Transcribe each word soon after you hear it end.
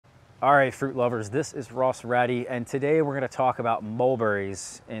All right, fruit lovers, this is Ross Ratty, and today we're going to talk about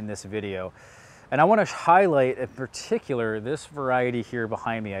mulberries in this video. And I want to highlight in particular this variety here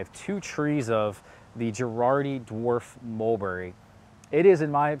behind me. I have two trees of the Gerardi Dwarf Mulberry. It is,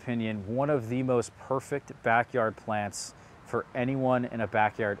 in my opinion, one of the most perfect backyard plants for anyone in a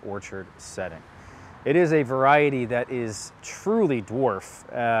backyard orchard setting. It is a variety that is truly dwarf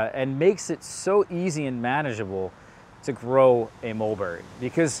and makes it so easy and manageable to grow a mulberry.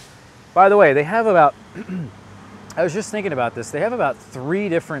 Because, by the way, they have about, I was just thinking about this, they have about 3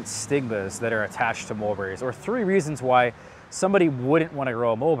 different stigmas that are attached to mulberries, or 3 reasons why somebody wouldn't want to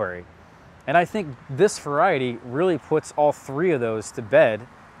grow a mulberry. And I think this variety really puts all 3 of those to bed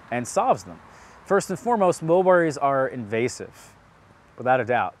and solves them. First and foremost, mulberries are invasive, without a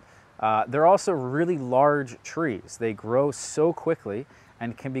doubt. They're also really large trees. They grow so quickly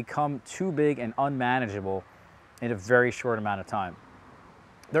and can become too big and unmanageable in a very short amount of time.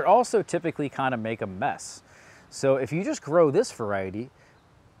 They're also typically kind of make a mess. So if you just grow this variety,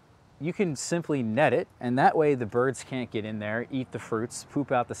 you can simply net it, and that way the birds can't get in there, eat the fruits, poop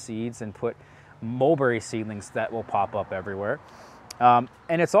out the seeds, and put mulberry seedlings that will pop up everywhere. And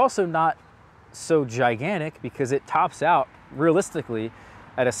it's also not so gigantic because it tops out realistically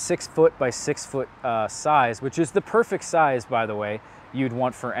at a 6 foot by 6 foot size, which is the perfect size, by the way, you'd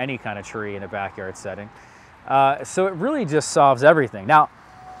want for any kind of tree in a backyard setting. So it really just solves everything. Now,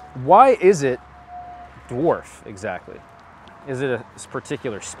 why is it dwarf exactly? Is it a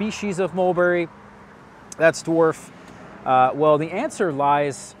particular species of mulberry that's dwarf? Well, the answer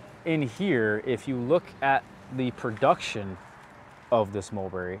lies in here. If you look at the production of this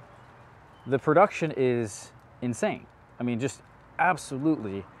mulberry, the production is insane. I mean, just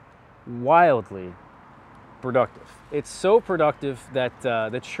absolutely wildly productive. It's so productive that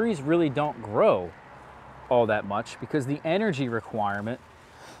the trees really don't grow all that much because the energy requirement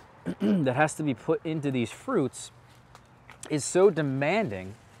that has to be put into these fruits is so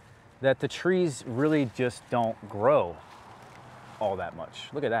demanding that the trees really just don't grow all that much.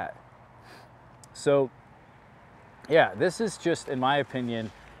 Look at that. So yeah, this is just, in my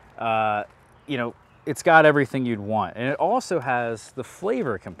opinion, you know, it's got everything you'd want. And it also has the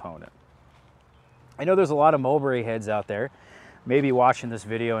flavor component. I know there's a lot of mulberry heads out there maybe watching this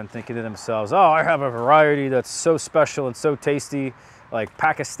video and thinking to themselves, oh, I have a variety that's so special and so tasty, like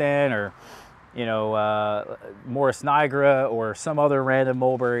Pakistan or, you know, Morris Niagara or some other random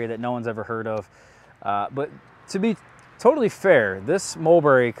mulberry that no one's ever heard of. But to be totally fair, this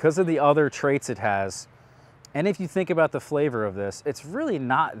mulberry, because of the other traits it has, and if you think about the flavor of this, it's really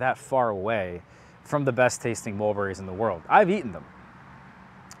not that far away from the best tasting mulberries in the world. I've eaten them.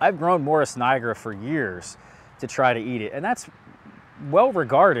 I've grown Morris Niagara for years to try to eat it, and that's well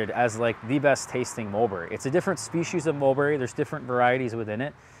regarded as like the best tasting mulberry. It's a different species of mulberry. There's different varieties within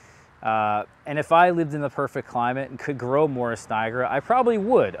it. And if I lived in the perfect climate and could grow Morris Niagara, I probably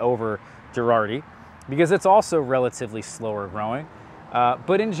would over Gerardi because it's also relatively slower growing.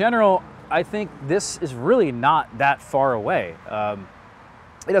 But in general, I think this is really not that far away.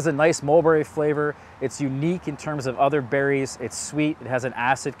 It has a nice mulberry flavor. It's unique in terms of other berries. It's sweet. It has an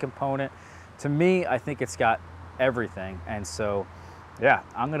acid component. To me, I think it's got everything. And so, yeah,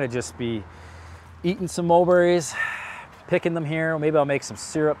 I'm gonna just be eating some mulberries, picking them here. Maybe I'll make some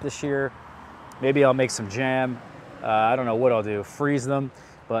syrup this year. Maybe I'll make some jam. I don't know what I'll do, freeze them.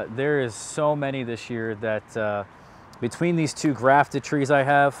 But there is so many this year that between these 2 grafted trees I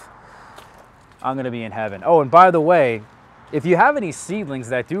have, I'm gonna be in heaven. Oh, and by the way, if you have any seedlings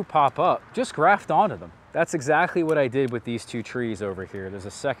that do pop up, just graft onto them. That's exactly what I did with these 2 trees over here. There's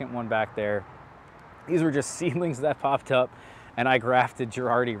a second one back there. These were just seedlings that popped up, and I grafted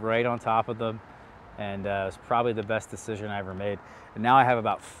Gerardi right on top of them, and it was probably the best decision I ever made. And now I have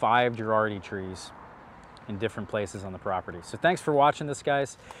about 5 Gerardi trees in different places on the property. So thanks for watching this,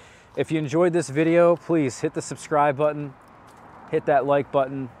 guys. If you enjoyed this video, please hit the subscribe button, hit that like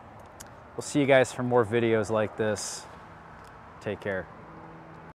button. We'll see you guys for more videos like this. Take care.